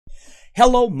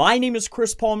Hello, my name is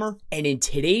Chris Palmer, and in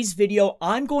today's video,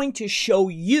 I'm going to show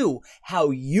you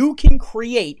how you can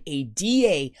create a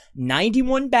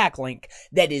DA91 backlink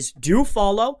that is do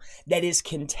follow, that is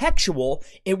contextual,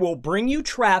 it will bring you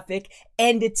traffic,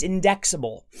 and it's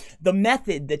indexable. The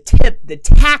method, the tip, the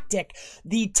tactic,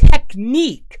 the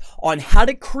technique on how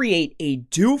to create a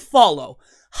do follow,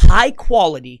 high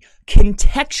quality,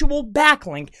 contextual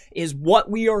backlink is what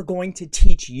we are going to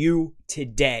teach you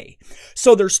today.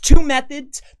 So there's two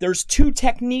methods, there's two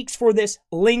techniques for this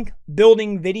link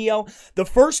building video. The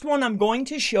first one I'm going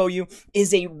to show you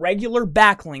is a regular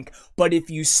backlink, but if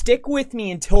you stick with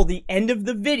me until the end of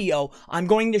the video, I'm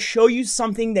going to show you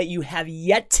something that you have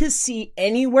yet to see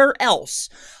anywhere else,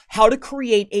 how to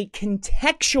create a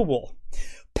contextual,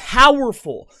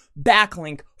 powerful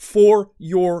backlink for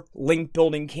your link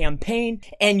building campaign.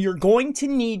 And you're going to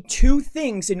need two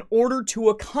things in order to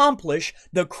accomplish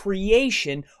the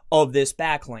creation of this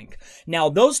backlink. Now,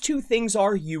 those two things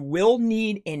are you will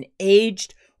need an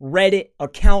aged Reddit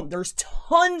account. There's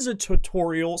tons of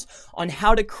tutorials on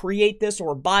how to create this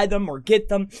or buy them or get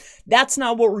them. That's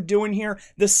not what we're doing here.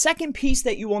 The second piece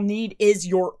that you will need is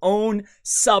your own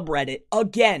subreddit.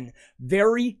 Again,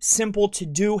 very simple to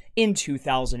do in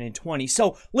 2020.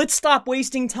 So let's stop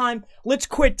wasting time. Let's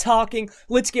quit talking.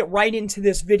 Let's get right into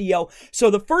this video.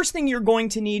 So the first thing you're going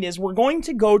to need is we're going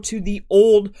to go to the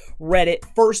old Reddit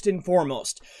first and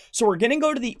foremost. So we're going to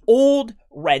go to the old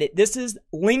Reddit. This is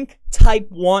link type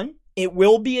 1. It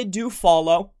will be a do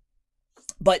follow,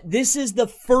 but this is the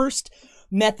first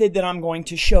method that I'm going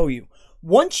to show you.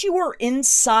 Once you are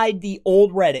inside the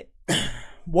old Reddit,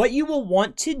 what you will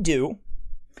want to do,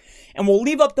 and we'll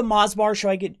leave up the Moz bar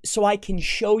so I can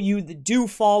show you the do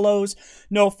follows,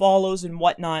 no follows, and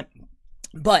whatnot.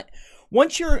 But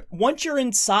once you're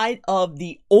inside of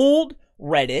the old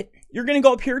Reddit, you're going to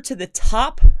go up here to the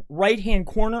top right-hand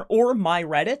corner or My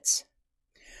Reddits.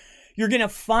 You're going to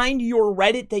find your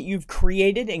Reddit that you've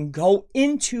created and go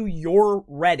into your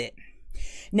Reddit.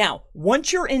 Now,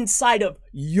 once you're inside of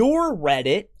your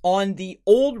Reddit on the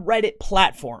old Reddit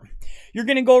platform, you're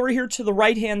going to go over here to the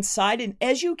right-hand side. And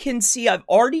as you can see, I've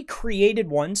already created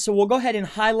one. So we'll go ahead and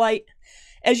highlight.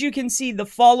 As you can see, the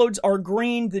followeds are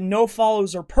green. The no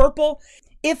follows are purple.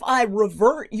 If I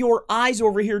revert your eyes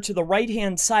over here to the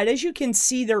right-hand side, as you can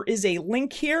see, there is a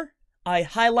link here. I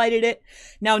highlighted it.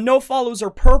 Now, no follows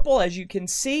are purple, as you can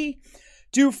see.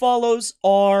 Do follows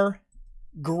are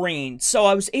green. So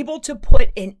I was able to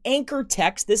put an anchor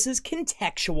text, this is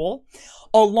contextual,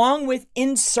 along with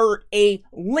insert a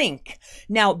link.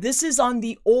 Now, this is on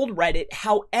the old Reddit.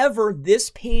 However, this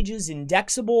page is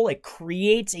indexable. It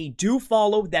creates a do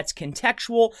follow that's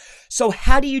contextual. So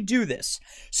how do you do this?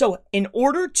 So in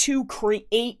order to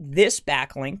create this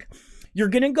backlink, you're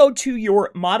going to go to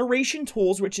your moderation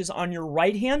tools, which is on your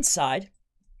right-hand side,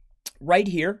 right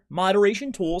here,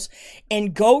 moderation tools,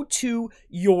 and go to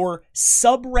your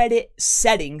subreddit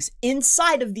settings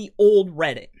inside of the old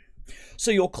Reddit.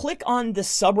 So you'll click on the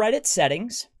subreddit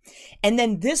settings, and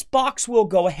then this box will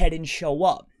go ahead and show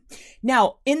up.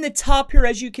 Now, in the top here,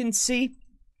 as you can see,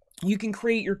 you can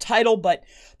create your title, but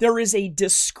there is a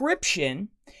description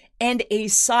and a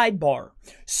sidebar.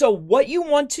 So what you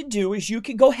want to do is you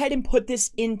can go ahead and put this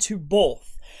into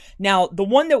both. Now, the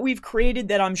one that we've created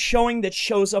that I'm showing that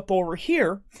shows up over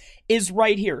here is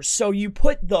right here. So you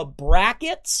put the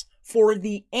brackets for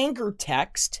the anchor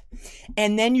text,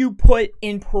 and then you put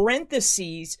in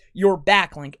parentheses your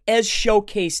backlink as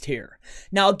showcased here.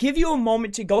 Now, I'll give you a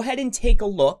moment to go ahead and take a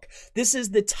look. This is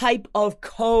the type of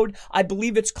code. I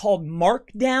believe it's called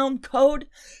Markdown code.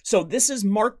 So this is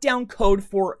Markdown code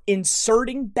for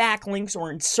inserting backlinks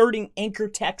or inserting anchor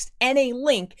text and a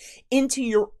link into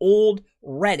your old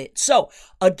Reddit. So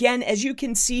again, as you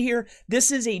can see here,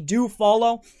 this is a do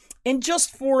follow. And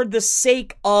just for the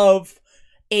sake of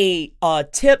a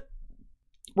tip,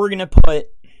 we're going to put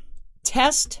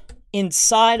test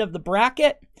inside of the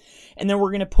bracket, and then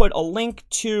we're going to put a link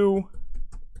to,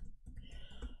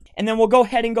 and then we'll go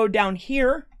ahead and go down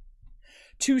here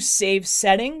to save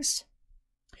settings,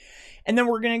 and then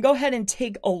we're going to go ahead and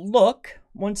take a look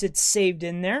once it's saved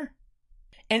in there.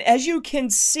 And as you can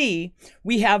see,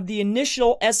 we have the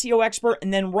initial SEO expert,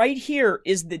 and then right here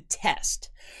is the test.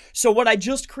 So what I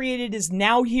just created is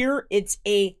now here, it's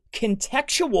a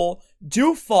contextual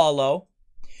do follow.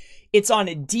 It's on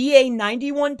a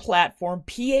DA91 platform,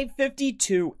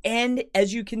 PA52, and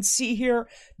as you can see here,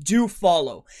 do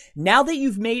follow. Now that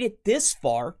you've made it this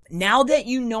far, now that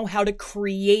you know how to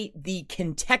create the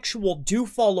contextual do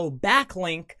follow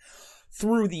backlink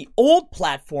through the old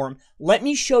platform, let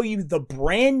me show you the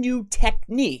brand new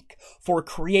technique for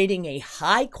creating a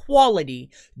high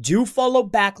quality do-follow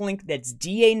backlink that's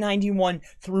DA91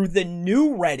 through the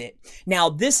new Reddit. Now,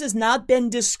 this has not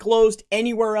been disclosed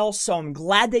anywhere else, so I'm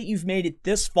glad that you've made it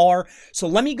this far. So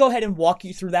let me go ahead and walk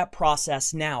you through that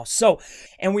process now.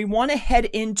 And we want to head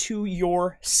into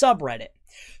your subreddit.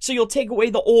 So you'll take away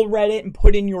the old Reddit and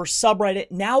put in your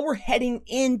subreddit. Now we're heading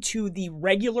into the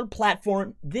regular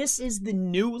platform. This is the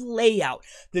new layout,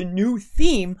 the new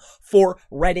theme for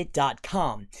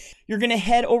reddit.com. You're going to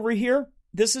head over here.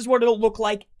 This is what it'll look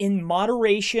like in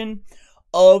moderation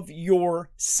of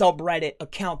your subreddit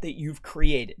account that you've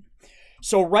created.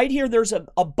 So right here, there's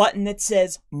a button that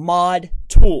says Mod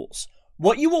Tools.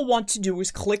 What you will want to do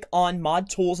is click on Mod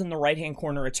Tools in the right-hand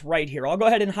corner. It's right here. I'll go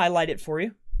ahead and highlight it for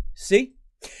you. See?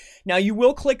 Now you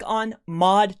will click on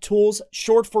Mod Tools,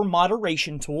 short for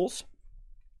Moderation Tools.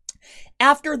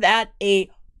 After that, a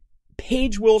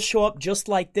page will show up just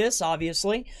like this,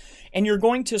 obviously. And you're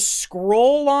going to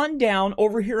scroll on down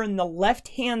over here in the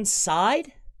left-hand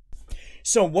side.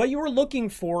 So what you are looking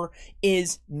for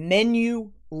is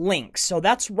menu links. So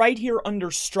that's right here under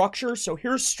structure. So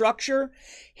here's structure.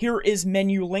 Here is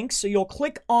menu links. So you'll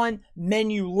click on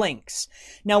menu links.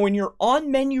 Now, when you're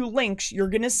on menu links, you're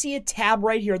going to see a tab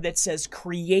right here that says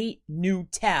create new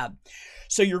tab.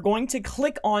 So you're going to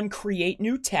click on create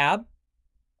new tab,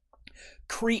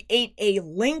 create a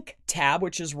link tab,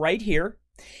 which is right here.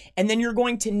 And then you're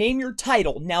going to name your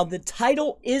title. Now, the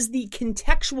title is the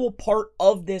contextual part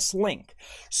of this link.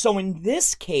 So in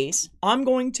this case, I'm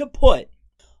going to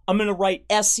write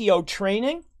SEO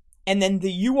training, and then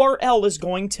the URL is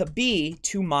going to be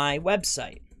to my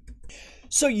website.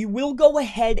 So you will go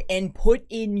ahead and put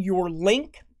in your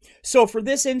link. So for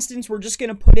this instance, we're just going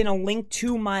to put in a link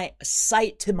to my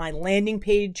site, to my landing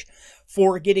page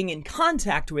for getting in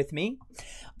contact with me.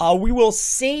 We will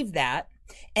save that.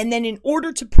 And then in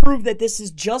order to prove that this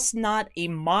is just not a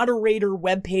moderator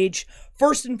webpage,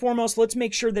 first and foremost, let's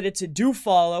make sure that it's a do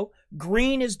follow.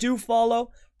 Green is do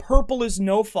follow. Purple is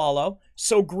no follow.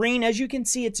 So green, as you can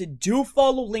see, it's a do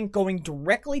follow link going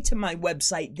directly to my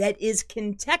website that is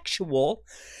contextual.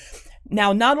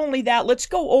 Now, not only that, let's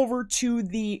go over to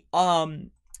the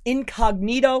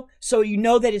incognito, so you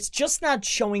know that it's just not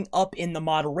showing up in the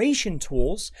moderation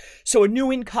tools. So a new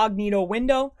incognito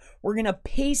window, we're going to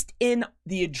paste in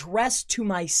the address to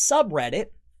my subreddit.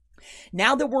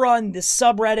 Now that we're on the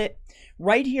subreddit,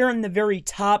 right here in the very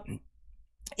top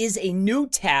is a new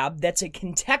tab that's a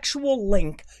contextual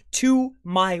link to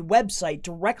my website,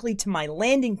 directly to my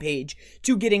landing page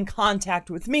to get in contact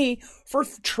with me for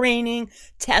training,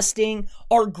 testing,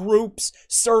 our groups,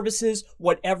 services,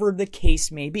 whatever the case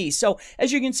may be. So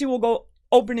as you can see, we'll go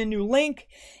open a new link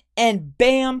and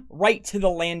bam, right to the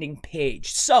landing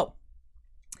page. So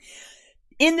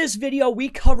in this video, we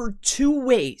covered 2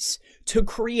 ways to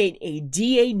create a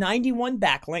DA91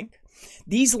 backlink.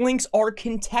 These links are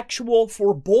contextual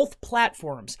for both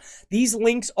platforms. These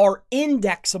links are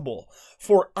indexable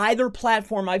for either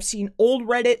platform. I've seen old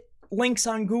Reddit links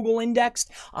on Google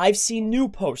indexed. I've seen new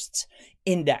posts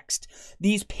indexed.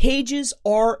 These pages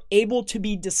are able to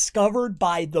be discovered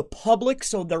by the public,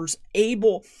 so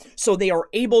they are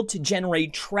able to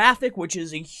generate traffic, which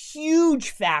is a huge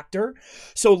factor.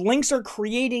 So links are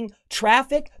creating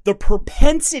traffic. The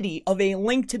propensity of a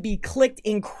link to be clicked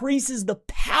increases the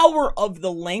power of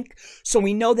the link. So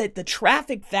we know that the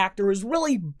traffic factor is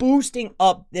really boosting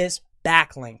up this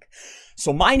backlink.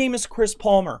 So my name is Chris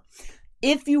Palmer.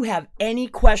 If you have any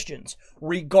questions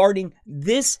regarding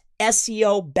this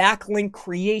SEO backlink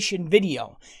creation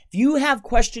video, if you have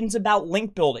questions about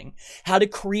link building, how to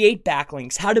create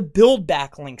backlinks, how to build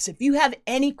backlinks, if you have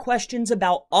any questions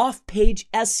about off-page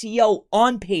SEO,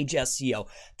 on-page SEO,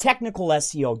 technical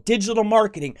SEO, digital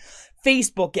marketing,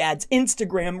 Facebook ads,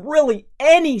 Instagram, really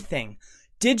anything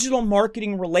digital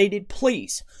marketing related,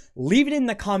 please leave it in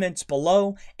the comments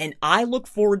below, and I look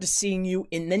forward to seeing you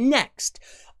in the next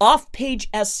off-page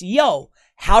SEO,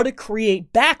 how to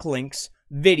create backlinks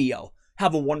video.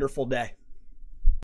 Have a wonderful day.